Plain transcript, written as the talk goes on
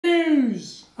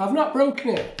I've not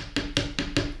broken it.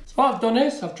 So what I've done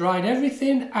is I've dried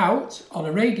everything out on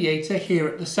a radiator here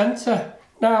at the centre.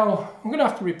 Now I'm going to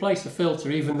have to replace the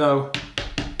filter, even though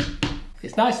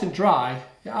it's nice and dry.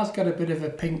 It has got a bit of a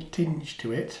pink tinge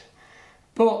to it,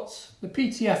 but the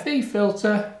PTFE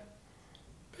filter,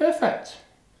 perfect.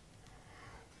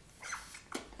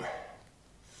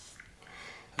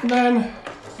 And then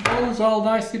the bowl's all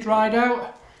nicely dried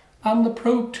out, and the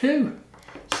probe too.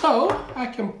 So I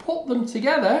can put them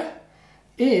together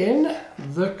in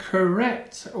the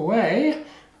correct way,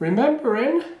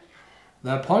 remembering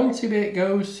the pointy bit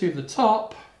goes to the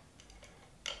top.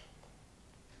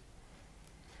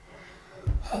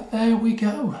 And there we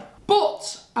go.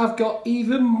 But I've got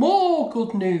even more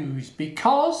good news,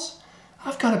 because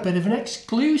I've got a bit of an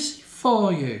exclusive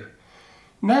for you.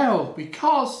 Now,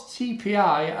 because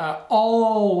TPI are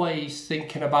always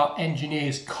thinking about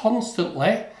engineers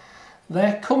constantly,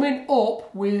 they're coming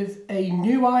up with a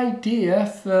new idea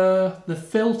for the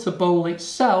filter bowl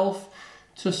itself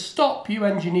to stop you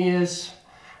engineers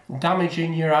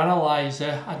damaging your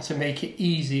analyzer and to make it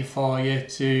easier for you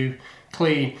to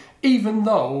clean, even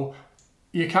though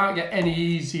you can't get any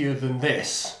easier than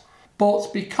this.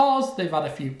 But because they've had a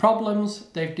few problems,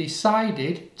 they've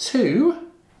decided to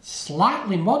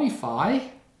slightly modify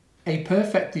a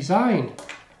perfect design.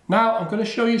 Now I'm going to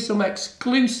show you some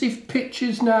exclusive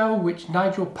pictures now, which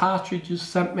Nigel Partridge has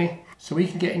sent me, so he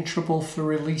can get in trouble for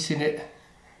releasing it.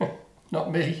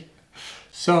 Not me.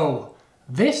 So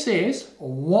this is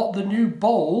what the new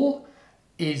bowl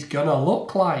is gonna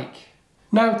look like.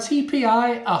 Now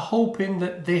TPI are hoping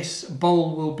that this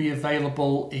bowl will be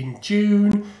available in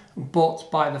June,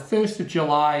 but by the 1st of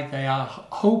July they are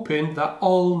hoping that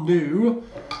all new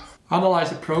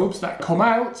analyzer probes that come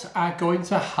out are going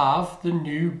to have the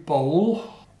new bowl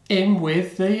in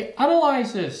with the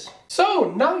analyzers.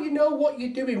 So now you know what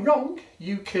you're doing wrong,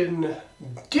 you can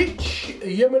ditch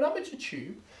your manometer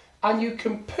tube and you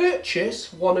can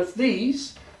purchase one of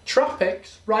these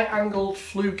Trapex right-angled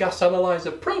flue gas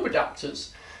analyzer probe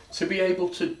adapters to be able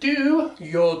to do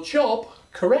your job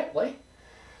correctly.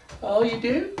 All you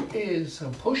do is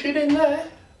push it in there,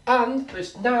 and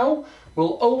this now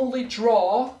will only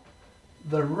draw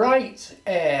the right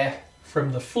air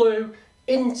from the flue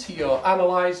into your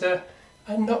analyzer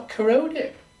and not corrode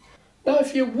it. Now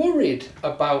if you're worried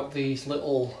about these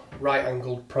little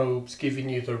right-angled probes giving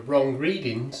you the wrong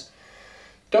readings,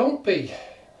 don't be.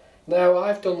 Now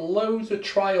I've done loads of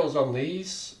trials on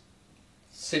these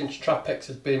since Trapex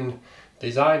has been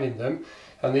designing them,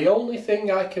 and the only thing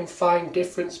I can find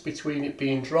difference between it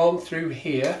being drawn through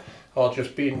here or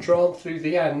just being drawn through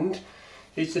the end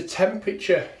is the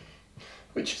temperature,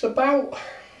 which is about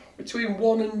between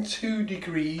 1 and 2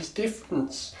 degrees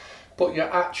difference, but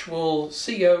your actual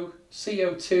CO,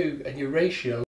 CO2 and your ratio